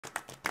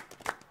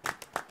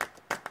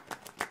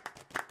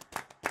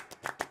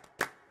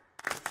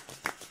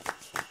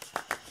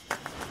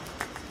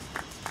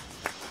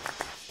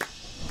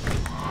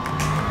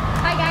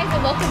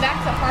welcome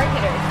back to Hard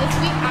Hitters. This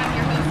week, I'm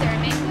your host, Sarah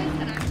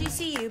Mankowitz, and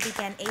FTCU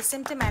began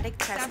asymptomatic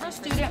testing. Several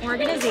student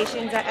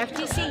organizations at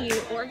FTCU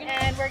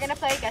and we're going to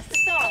play Guess the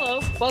Song. Hello,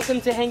 welcome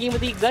to Hanging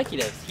with the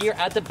Executives here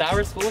at the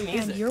Bauer School of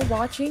Music. And you're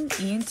watching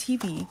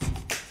ENTV.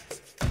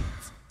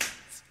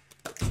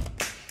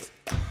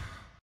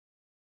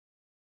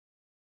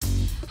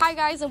 Hi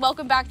guys, and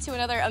welcome back to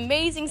another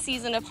amazing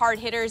season of Hard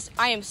Hitters.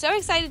 I am so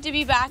excited to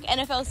be back.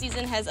 NFL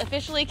season has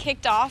officially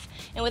kicked off,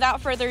 and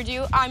without further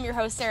ado, I'm your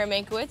host, Sarah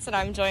Mankowitz, and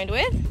I'm joined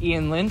with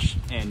Lynch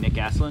and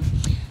Asselin.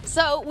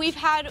 So we've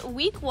had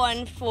week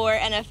 1 for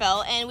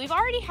NFL, and we've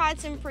already had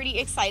some pretty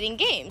exciting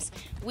games.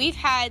 We've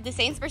had the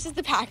Saints versus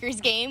the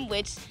Packers game,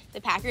 which the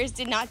Packers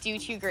did not do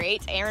too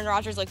great. Aaron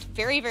Rodgers looked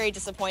very, very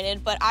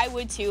disappointed, but I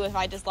would too if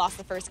I just lost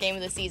the first game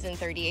of the season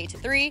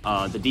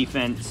 38-3. The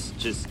defense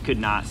just could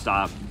not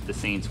stop the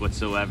Saints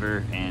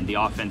whatsoever, and the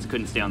offense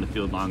couldn't stay on the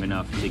field long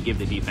enough to give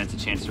the defense a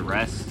chance to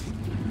rest.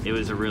 It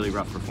was a really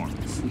rough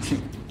performance.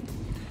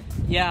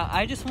 Yeah,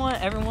 I just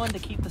want everyone to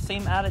keep the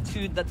same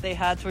attitude that they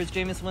had towards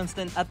Jameis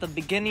Winston at the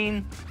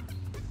beginning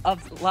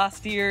of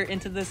last year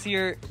into this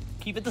year.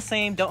 Keep it the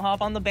same. Don't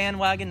hop on the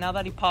bandwagon now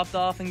that he popped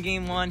off in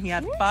game 1. He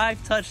had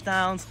 5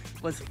 touchdowns,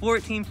 was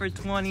 14 for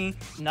 20.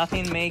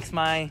 Nothing makes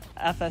my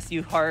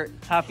FSU heart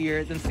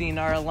happier than seeing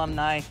our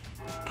alumni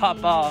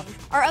pop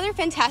off. Our other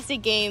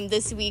fantastic game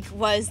this week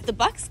was the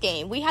Bucs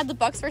game. We had the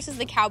Bucs versus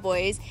the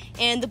Cowboys,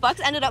 and the Bucs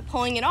ended up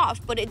pulling it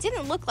off, but it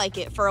didn't look like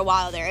it for a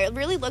while there. It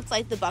really looked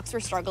like the Bucs were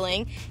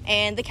struggling,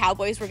 and the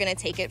Cowboys were going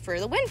to take it for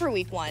the win for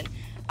week 1.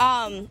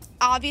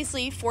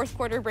 Obviously, fourth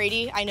quarter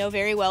Brady, I know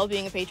very well,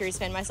 being a Patriots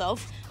fan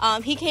myself,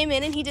 he came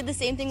in and he did the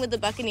same thing with the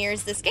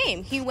Buccaneers this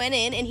game. He went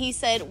in and he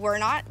said, we're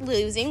not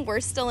losing, we're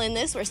still in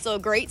this, we're still a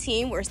great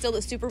team, we're still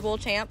the Super Bowl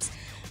champs.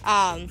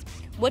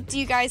 What do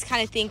you guys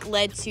kind of think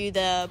led to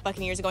the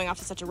Buccaneers going off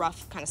to such a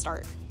rough kind of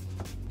start?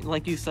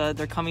 Like you said,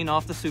 they're coming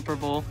off the Super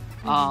Bowl.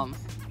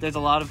 There's a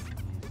lot of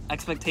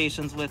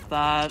expectations with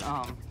that.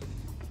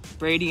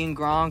 Brady and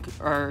Gronk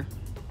are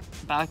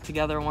back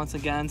together once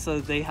again, so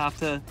they have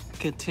to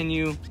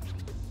continue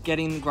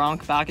getting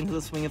Gronk back into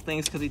the swing of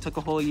things because he took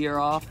a whole year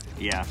off.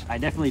 Yeah, I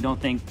definitely don't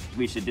think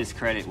we should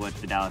discredit what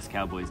the Dallas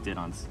Cowboys did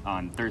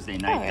on Thursday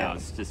night,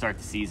 to start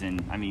the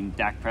season. I mean,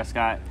 Dak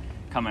Prescott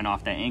coming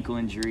off that ankle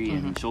injury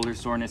and shoulder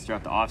soreness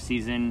throughout the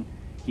offseason.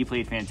 He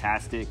played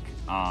fantastic.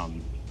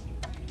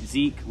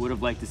 Zeke would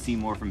have liked to see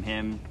more from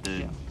him.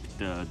 The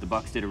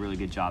Bucs did a really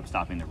good job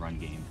stopping the run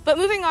game. But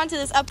moving on to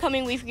this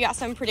upcoming week, we got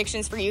some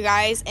predictions for you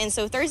guys. And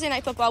so Thursday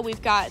Night Football,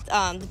 we've got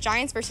the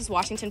Giants versus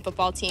Washington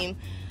football team.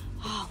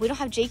 Oh, we don't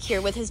have Jake here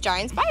with his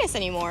Giants bias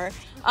anymore.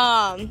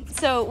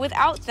 So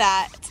without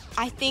that,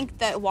 I think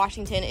that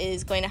Washington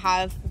is going to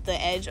have the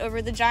edge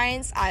over the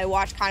Giants. I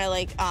watched kind of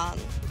like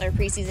their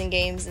preseason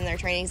games and their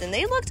trainings, and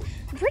they looked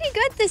pretty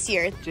good this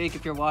year. Jake,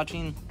 if you're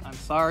watching, I'm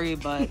sorry,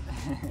 but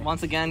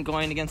once again,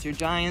 going against your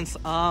Giants.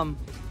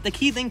 The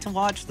key thing to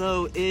watch,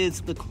 though, is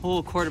the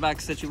whole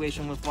quarterback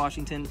situation with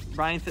Washington.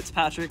 Ryan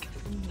Fitzpatrick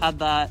had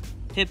that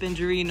hip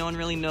injury. No one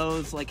really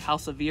knows how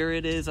severe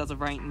it is as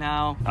of right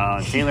now.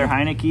 Taylor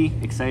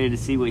Heineke, excited to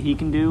see what he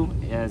can do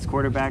as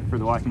quarterback for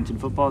the Washington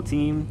football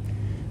team.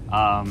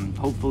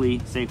 Hopefully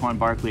Saquon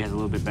Barkley has a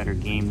little bit better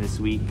game this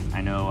week.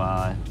 I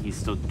know he's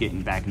still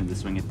getting back into the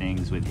swing of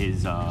things with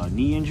his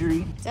knee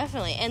injury.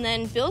 Definitely. And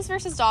then Bills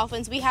versus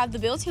Dolphins. We have the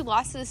Bills who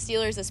lost to the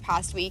Steelers this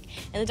past week,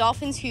 and the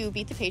Dolphins who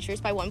beat the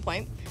Patriots by 1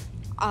 point.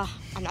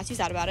 I'm not too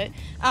sad about it.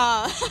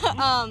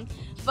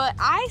 But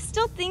I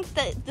still think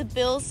that the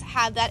Bills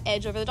have that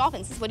edge over the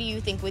Dolphins. What do you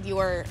think with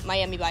your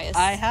Miami bias?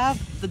 I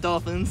have the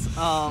Dolphins.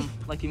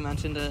 Like you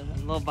mentioned, a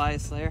little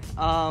bias there.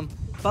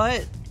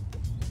 But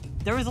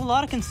there was a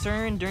lot of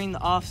concern during the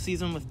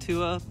offseason with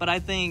Tua, but I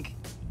think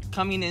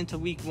coming into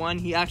week 1,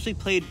 he actually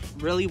played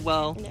really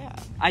well. Yeah.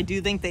 I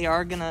do think they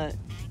are going to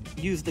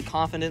use the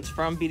confidence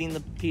from beating the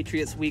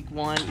Patriots week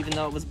 1, even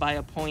though it was by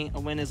a point. A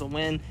win is a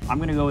win. I'm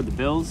going to go with the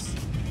Bills.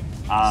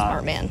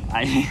 Smart man.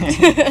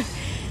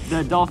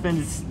 The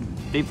Dolphins,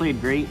 they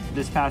played great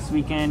this past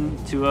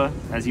weekend. Tua,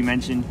 as you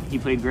mentioned, he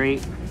played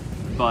great.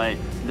 But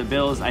the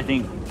Bills, I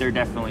think they're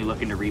definitely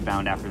looking to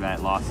rebound after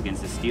that loss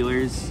against the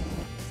Steelers.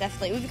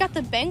 Definitely. We've got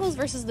the Bengals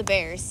versus the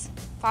Bears.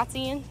 Thoughts,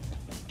 Ian?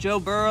 Joe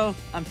Burrow,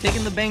 I'm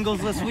taking the Bengals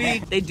this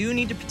week. They do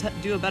need to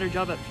do a better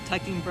job at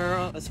protecting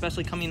Burrow,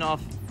 especially coming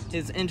off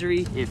his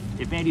injury.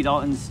 If Andy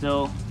Dalton's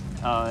still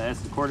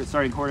as the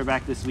starting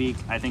quarterback this week,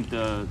 I think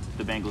the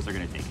Bengals are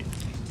going to take it.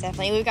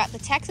 Definitely. We've got the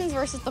Texans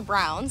versus the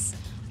Browns.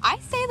 I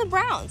say the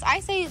Browns. I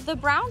say the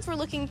Browns were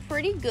looking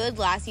pretty good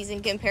last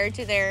season compared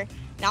to their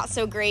not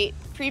so great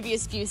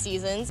previous few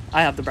seasons.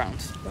 I have the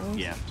Browns.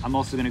 Yeah, I'm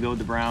also going to go with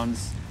the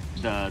Browns.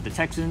 The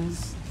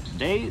Texans,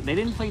 they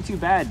didn't play too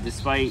bad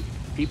despite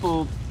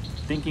people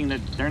thinking that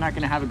they're not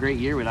going to have a great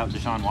year without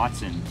Deshaun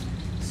Watson.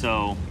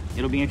 So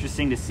it'll be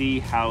interesting to see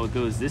how it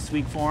goes this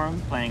week for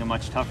them, playing a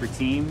much tougher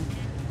team.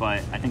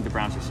 But I think the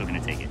Browns are still going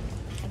to take it.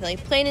 Definitely.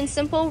 Plain and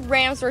simple,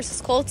 Rams versus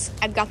Colts.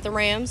 I've got the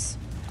Rams.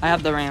 I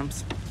have the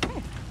Rams.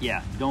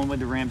 Yeah, going with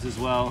the Rams as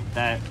well.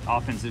 That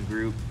offensive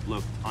group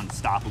looked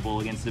unstoppable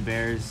against the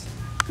Bears.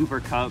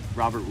 Cooper Kupp,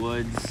 Robert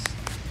Woods,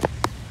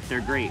 they're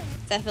great.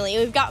 Definitely.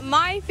 We've got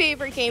my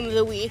favorite game of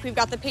the week. We've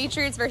got the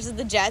Patriots versus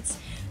the Jets.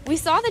 We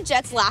saw the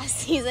Jets last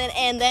season,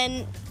 and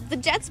then the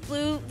Jets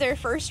blew their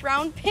first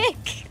round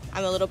pick.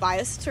 I'm a little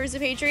biased towards the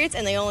Patriots,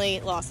 and they only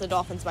lost the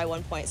Dolphins by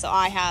 1 point. So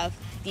I have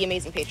the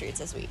amazing Patriots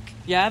this week.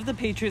 Yeah, I have the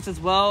Patriots as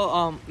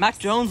well. Mac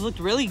Jones looked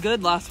really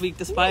good last week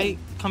despite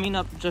coming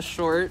up just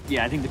short.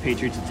 Yeah, I think the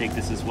Patriots will take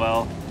this as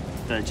well.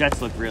 The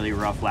Jets looked really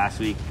rough last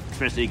week,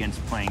 especially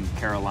against playing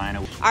Carolina.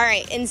 All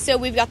right, and so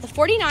we've got the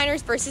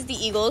 49ers versus the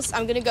Eagles.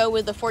 I'm going to go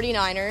with the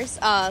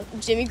 49ers.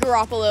 Jimmy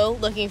Garoppolo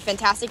looking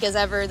fantastic as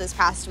ever this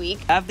past week.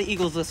 I have the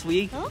Eagles this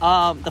week.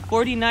 Huh? The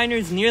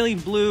 49ers nearly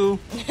blew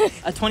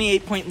a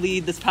 28-point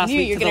lead this past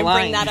week You're to the going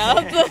to bring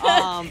Lions. that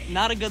up.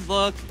 Not a good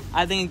look.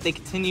 I think they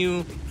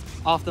continue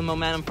off the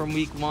momentum from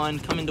week 1,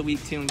 come into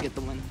week 2 and get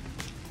the win.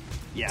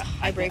 Yeah,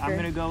 I'm Tiebreaker.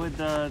 going to go with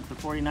the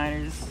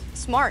 49ers.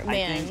 Smart,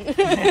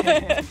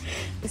 man.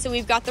 So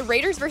we've got the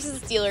Raiders versus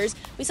the Steelers.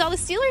 We saw the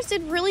Steelers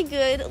did really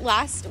good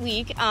last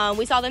week.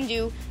 We saw them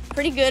do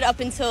pretty good up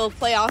until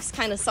playoffs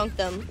kind of sunk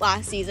them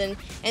last season.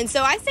 And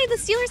so I say the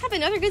Steelers have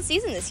another good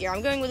season this year.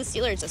 I'm going with the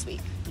Steelers this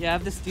week. Yeah, I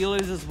have the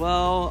Steelers as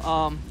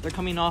well. They're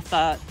coming off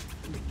that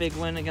big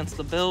win against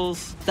the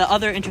Bills. The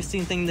other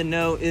interesting thing to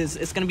note is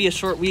it's going to be a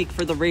short week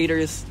for the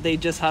Raiders. They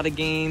just had a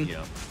game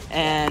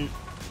and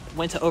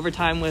went to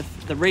overtime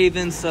with the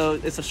Ravens, so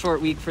it's a short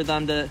week for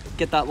them to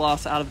get that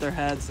loss out of their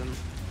heads, and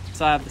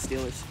so I have the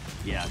Steelers.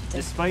 Yeah,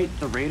 despite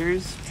the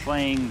Raiders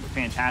playing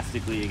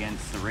fantastically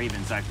against the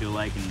Ravens, I feel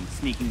like, and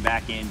sneaking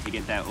back in to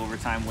get that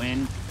overtime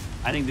win,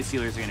 I think the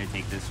Steelers are going to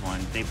take this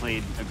one. They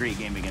played a great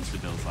game against the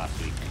Bills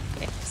last week.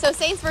 So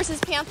Saints versus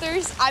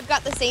Panthers. I've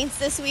got the Saints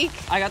this week.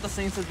 I got the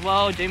Saints as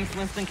well. Jameis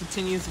Winston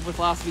continues with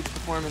last week's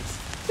performance.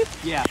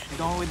 Yeah,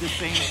 going with the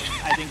Saints.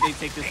 I think they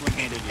take this one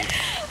handedly.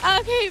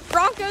 Okay,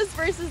 Broncos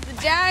versus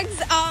the Jags.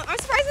 I'm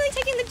surprisingly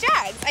taking the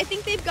Jags. I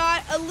think they've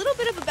got a little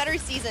bit of a better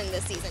season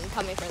this season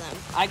coming for them.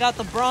 I got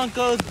the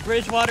Broncos.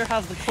 Bridgewater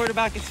has the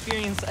quarterback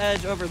experience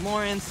edge over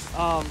Lawrence.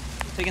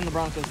 Taking the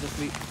Broncos this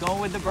week.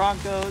 Going with the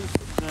Broncos.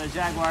 The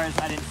Jaguars,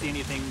 I didn't see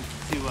anything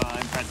too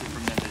impressive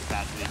from them this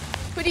past week.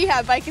 Who do you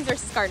have, Vikings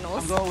versus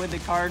Cardinals? I'm going with the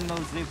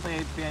Cardinals. They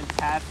played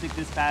fantastic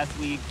this past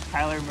week.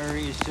 Kyler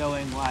Murray is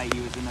showing why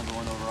he was the number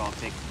 1 overall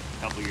pick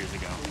a couple years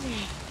ago.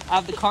 I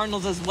have the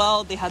Cardinals as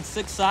well. They had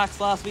 6 sacks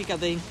last week. I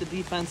think the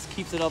defense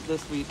keeps it up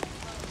this week.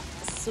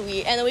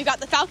 Sweet. And then we've got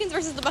the Falcons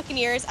versus the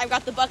Buccaneers. I've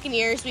got the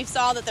Buccaneers. We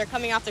saw that they're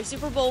coming off their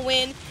Super Bowl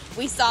win.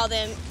 We saw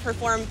them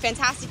perform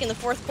fantastic in the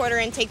fourth quarter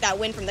and take that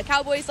win from the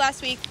Cowboys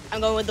last week.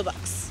 I'm going with the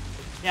Bucs.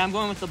 Yeah, I'm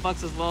going with the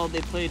Bucs as well. They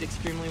played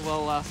extremely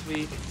well last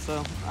week,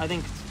 so I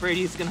think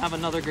Brady's going to have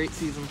another great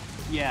season.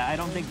 Yeah, I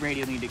don't think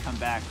Brady will need to come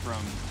back from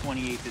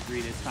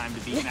 28-3 this time to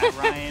beat Matt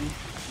Ryan.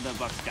 The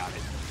Bucs got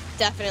it.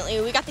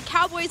 Definitely. We got the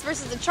Cowboys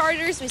versus the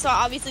Chargers. We saw,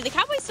 obviously, the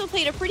Cowboys still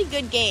played a pretty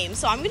good game,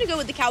 so I'm going to go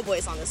with the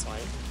Cowboys on this one.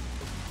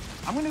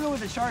 I'm going to go with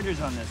the Chargers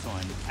on this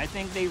one. I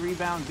think they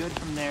rebound good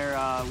from their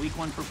Week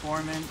 1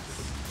 performance,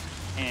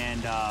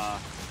 and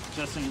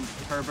Justin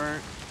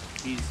Herbert,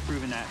 he's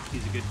proven that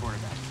he's a good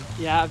quarterback.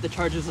 Yeah, I have the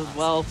Chargers as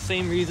well.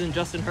 Same reason.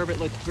 Justin Herbert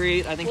looked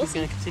great. I think he's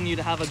going to continue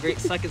to have a great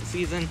second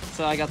season,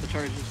 so I got the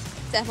Chargers.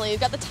 Definitely. We've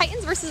got the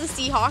Titans versus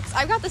the Seahawks.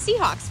 I've got the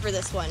Seahawks for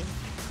this one.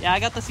 Yeah, I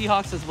got the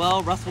Seahawks as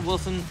well. Russell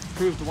Wilson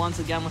proved once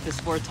again with his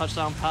 4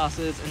 touchdown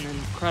passes and an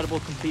incredible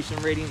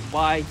completion rating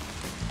why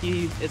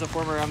he is a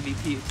former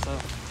MVP. So,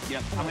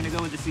 yep, I'm going to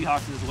go with the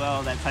Seahawks as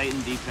well. That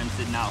Titan defense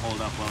did not hold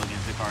up well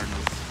against the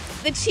Cardinals.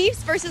 The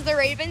Chiefs versus the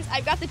Ravens.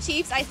 I've got the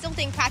Chiefs. I still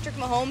think Patrick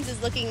Mahomes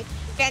is looking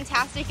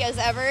fantastic as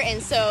ever,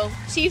 and so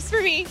Chiefs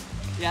for me.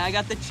 Yeah, I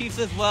got the Chiefs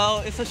as well.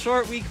 It's a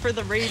short week for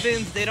the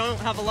Ravens. They don't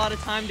have a lot of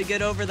time to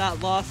get over that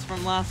loss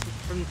from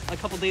a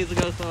couple days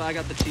ago, so I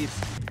got the Chiefs.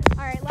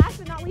 All right, last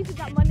but not least, we've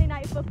got Monday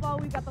Night Football.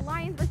 We've got the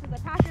Lions versus the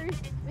Packers.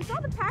 We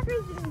saw the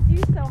Packers didn't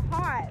do so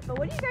hot, but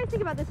what do you guys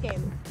think about this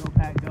game? Go,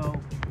 Pack,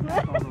 go.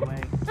 Pack all the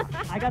way.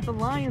 I got the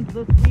Lions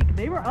this week.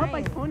 They were up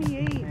by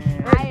 28.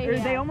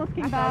 They almost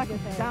came back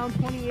down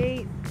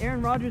 28.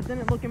 Aaron Rodgers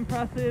didn't look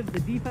impressive. The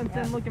defense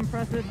didn't look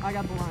impressive. I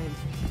got the Lions.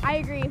 I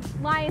agree.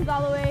 Lions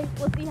all the way.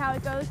 We'll see how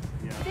it goes.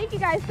 Yeah. Thank you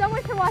guys so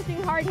much for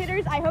watching Hard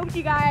Hitters. I hope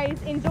you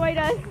guys enjoyed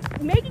us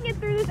making it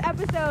through this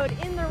episode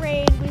in the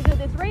rain. We did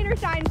this rain or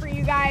shine for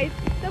you guys.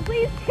 So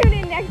please tune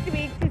in next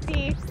week to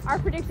see our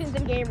predictions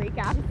and game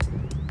recaps.